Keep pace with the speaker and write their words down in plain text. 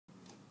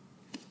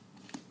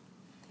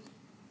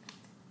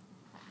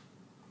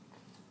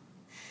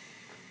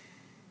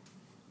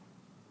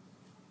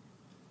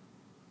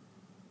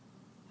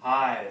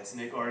Hi, it's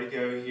Nick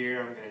Artigo here.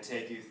 I'm going to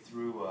take you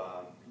through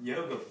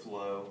yoga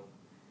flow,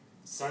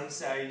 sun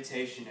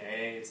salutation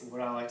A. It's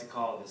what I like to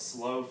call the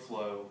slow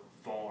flow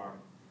form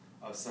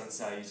of sun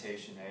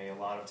salutation A. A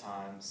lot of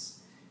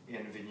times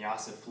in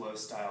vinyasa flow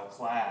style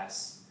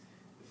class,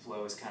 the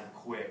flow is kind of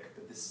quick,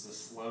 but this is a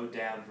slowed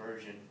down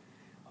version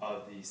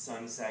of the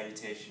sun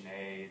salutation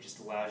A. It just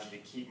allows you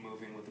to keep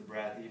moving with the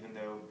breath even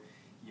though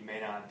you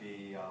may not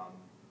be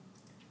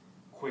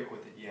quick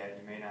with it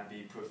yet. You may not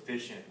be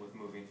proficient with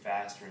moving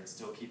faster and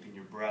still keeping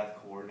your breath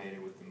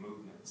coordinated with the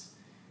movements.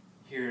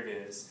 Here it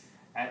is.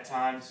 At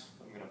times,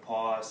 I'm going to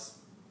pause,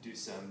 do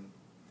some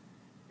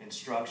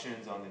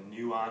instructions on the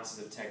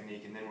nuances of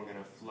technique, and then we're going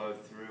to flow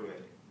through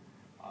it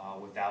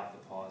without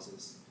the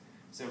pauses.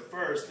 So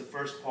first, the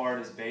first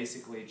part is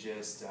basically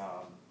just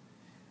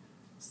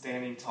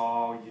standing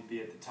tall. You'd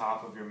be at the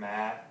top of your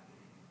mat,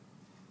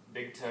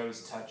 big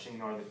toes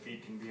touching, or the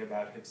feet can be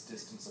about hips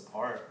distance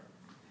apart.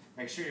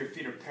 Make sure your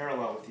feet are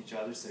parallel with each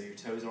other so your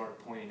toes aren't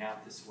pointing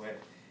out this way.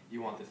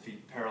 You want the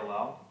feet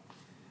parallel.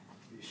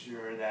 Be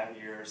sure that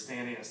you're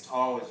standing as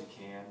tall as you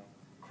can.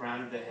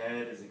 Crown of the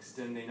head is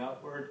extending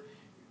upward.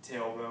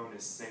 Your tailbone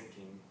is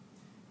sinking.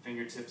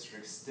 Fingertips are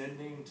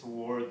extending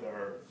toward the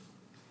earth.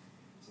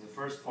 So the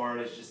first part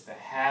is just the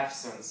half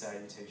sun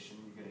salutation.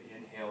 You're going to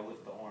inhale,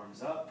 lift the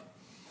arms up.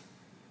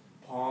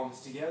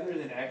 Palms together,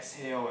 then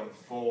exhale and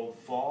fold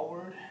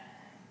forward.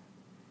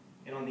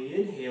 And on the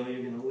inhale,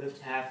 you're going to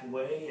lift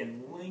halfway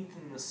and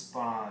lengthen the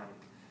spine.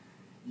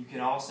 You can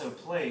also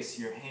place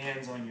your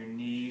hands on your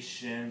knees,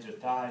 shins, or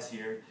thighs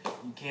here.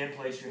 You can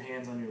place your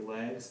hands on your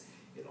legs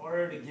in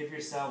order to give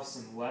yourself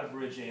some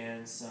leverage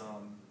and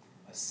some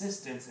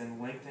assistance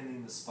in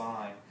lengthening the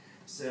spine.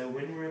 So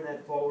when we're in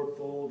that forward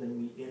fold and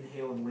we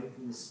inhale and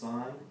lengthen the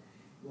spine,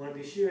 you want to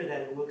be sure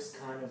that it looks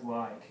kind of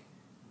like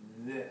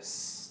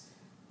this.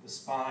 The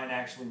spine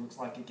actually looks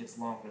like it gets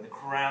longer. The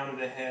crown of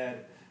the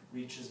head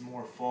reaches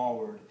more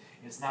forward.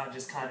 It's not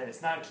just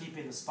it's not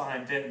keeping the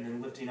spine bent and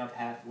then lifting up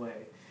halfway.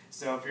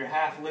 So if your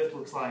half lift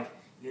looks like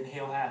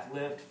inhale, half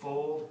lift,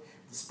 fold,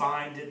 the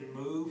spine didn't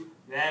move,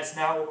 that's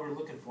not what we're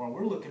looking for.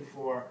 We're looking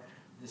for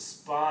the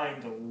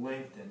spine to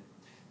lengthen.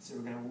 So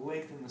we're going to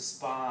lengthen the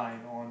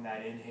spine on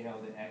that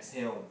inhale, then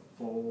exhale and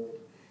fold.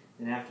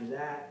 Then after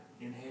that,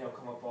 inhale,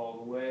 come up all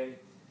the way,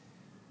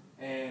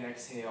 and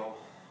exhale,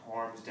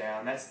 arms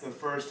down. That's the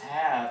first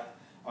half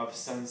of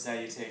sun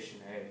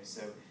salutation A.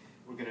 So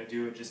we're going to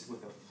do it just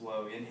with a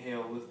flow.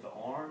 Inhale, lift the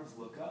arms,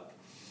 look up.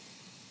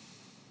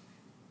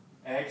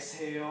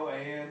 Exhale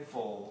and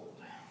fold.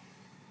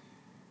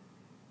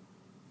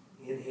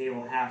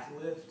 Inhale, half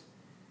lift.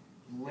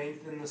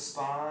 Lengthen the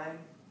spine.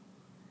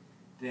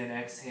 Then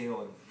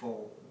exhale and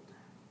fold.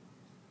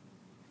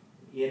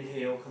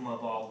 Inhale, come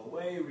up all the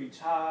way, reach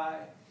high.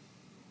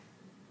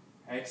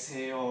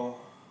 Exhale,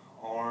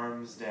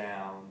 arms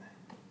down.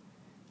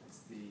 That's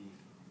the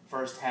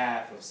first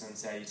half of sun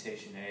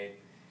salutation A.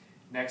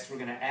 Next, we're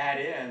going to add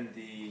in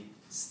the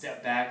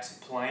step back to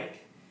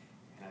plank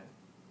and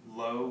a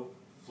low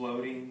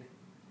floating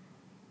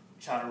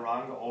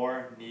chaturanga,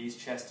 or knees,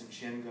 chest, and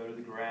chin go to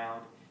the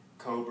ground,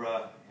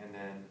 cobra, and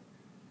then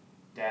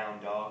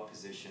down dog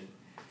position.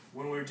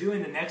 When we're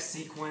doing the next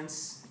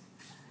sequence,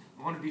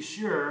 I want to be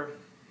sure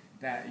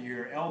that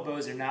your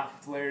elbows are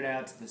not flared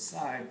out to the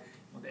side,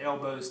 with the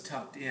elbows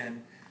tucked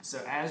in.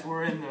 So as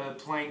we're in the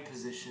plank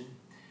position,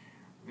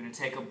 we're going to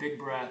take a big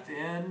breath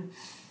in.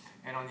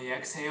 And on the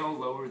exhale,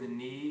 lower the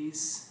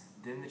knees,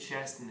 then the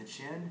chest and the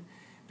chin.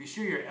 Be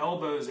sure your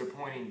elbows are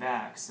pointing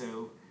back.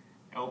 So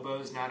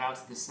elbows not out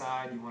to the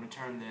side. You want to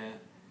turn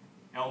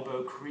the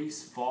elbow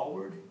crease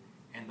forward,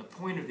 and the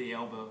point of the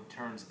elbow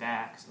turns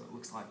back, so it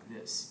looks like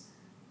this.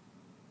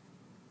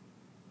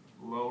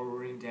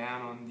 Lowering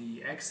down on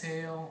the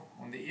exhale.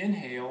 On the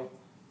inhale,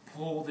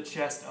 pull the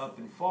chest up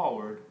and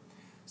forward.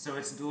 So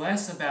it's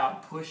less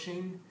about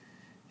pushing.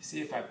 You see,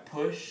 if I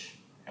push,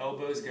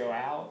 elbows go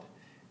out,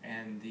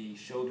 and the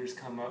shoulders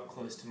come up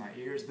close to my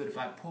ears. But if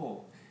I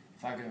pull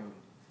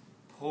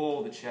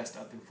the chest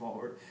up and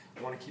forward,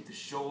 I want to keep the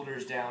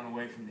shoulders down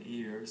away from the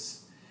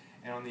ears.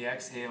 And on the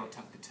exhale,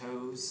 tuck the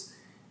toes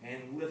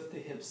and lift the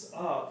hips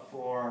up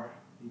for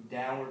the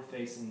downward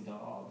facing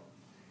dog.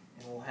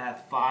 And we'll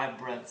have 5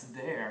 breaths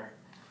there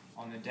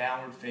on the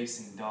downward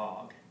facing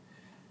dog.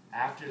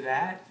 After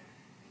that,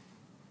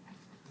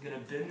 I'm going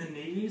to bend the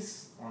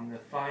knees on the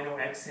final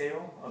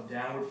exhale of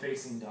downward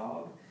facing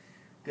dog.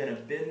 Going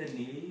to bend the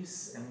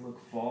knees and look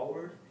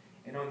forward.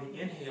 And on the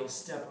inhale,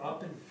 step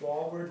up and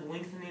forward,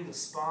 lengthening the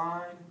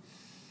spine.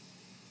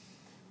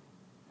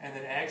 And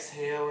then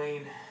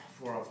exhaling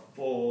for a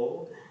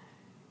fold.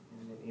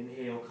 And then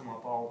inhale, come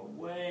up all the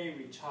way,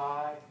 reach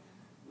high,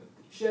 lift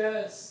the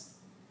chest.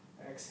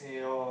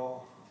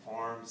 Exhale,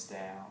 arms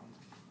down.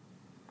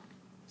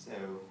 So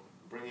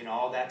bringing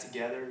all that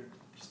together,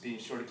 just being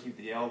sure to keep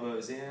the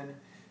elbows in,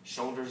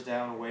 shoulders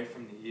down away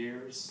from the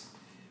ears.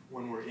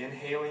 When we're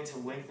inhaling to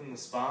lengthen the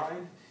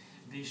spine,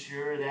 be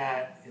sure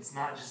that it's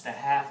not just a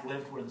half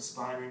lift where the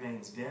spine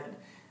remains bent.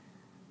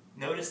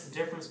 Notice the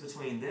difference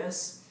between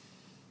this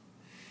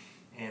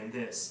and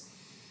this.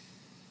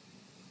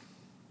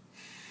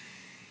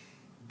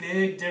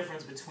 big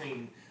difference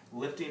between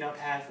lifting up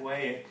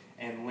halfway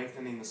and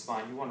lengthening the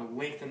spine. You want to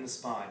lengthen the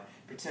spine.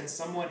 Pretend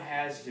someone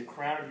has the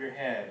crown of your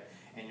head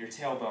and your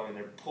tailbone and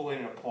they're pulling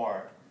it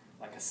apart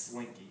like a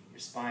slinky. Your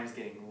spine is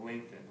getting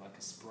lengthened like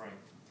a spring.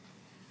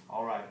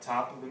 Alright,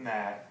 top of the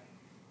mat.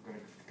 I'm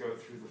going to go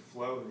through the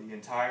flow of the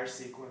entire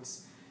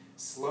sequence.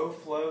 Slow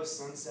flow,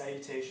 sun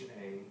salutation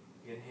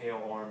A.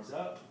 Inhale, arms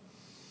up.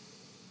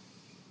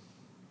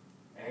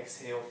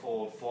 Exhale,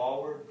 fold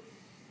forward.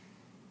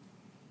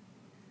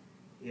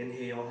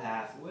 Inhale,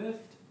 half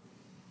lift.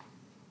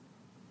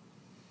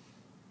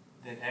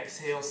 Then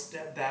exhale,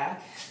 step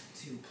back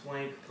to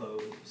plank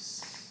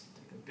pose.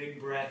 Take a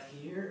big breath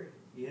here,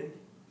 in.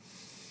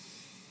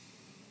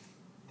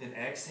 Then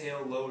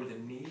exhale, lower the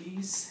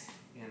knees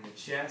and the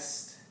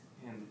chest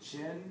and the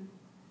chin.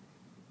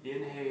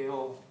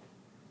 Inhale,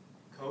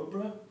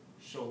 cobra,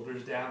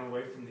 shoulders down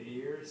away from the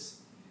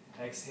ears.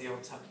 Exhale,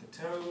 tuck the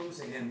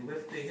toes and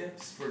lift the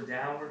hips for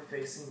downward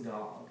facing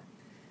dog.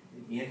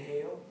 And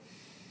inhale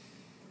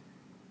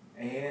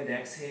and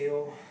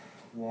exhale,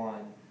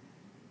 1.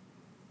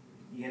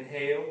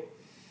 Inhale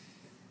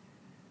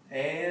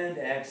and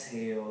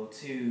exhale,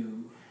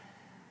 2.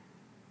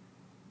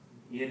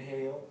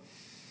 Inhale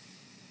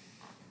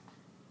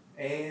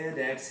and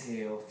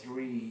exhale,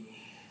 3.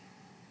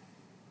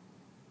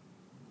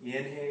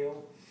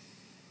 Inhale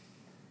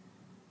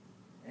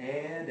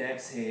and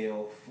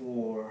exhale,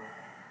 4.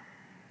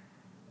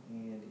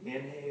 And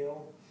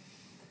inhale.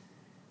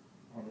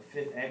 On the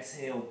 5th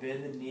exhale,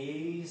 bend the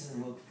knees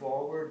and look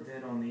forward.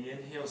 Then on the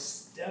inhale,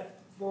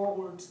 step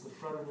forward to the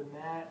front of the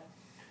mat.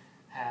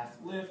 Half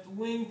lift,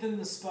 lengthen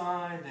the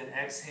spine, then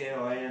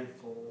exhale and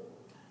fold.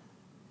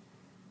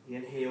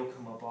 Inhale,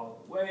 come up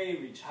all the way,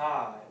 reach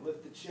high,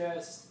 lift the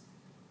chest.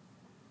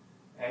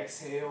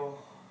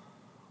 Exhale,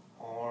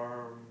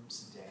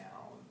 arms down.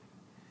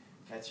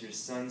 That's your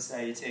sun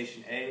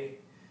salutation A,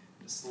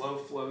 the slow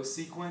flow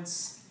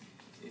sequence.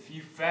 If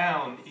you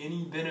found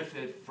any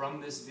benefit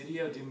from this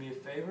video, do me a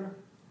favor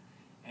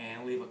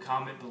and leave a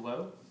comment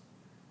below.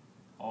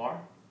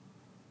 Or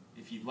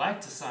if you'd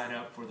like to sign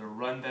up for the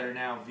Run Better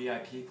Now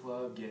VIP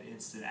Club, get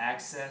instant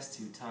access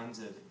to tons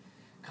of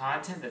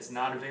content that's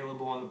not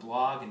available on the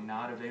blog and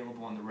not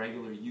available on the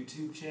regular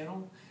YouTube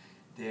channel,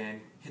 then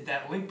hit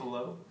that link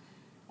below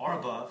or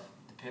above,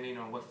 depending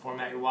on what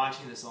format you're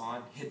watching this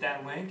on. Hit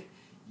that link.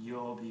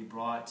 You'll be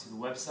brought to the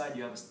website.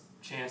 You have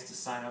a chance to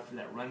sign up for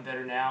that Run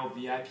Better Now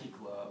VIP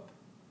Club.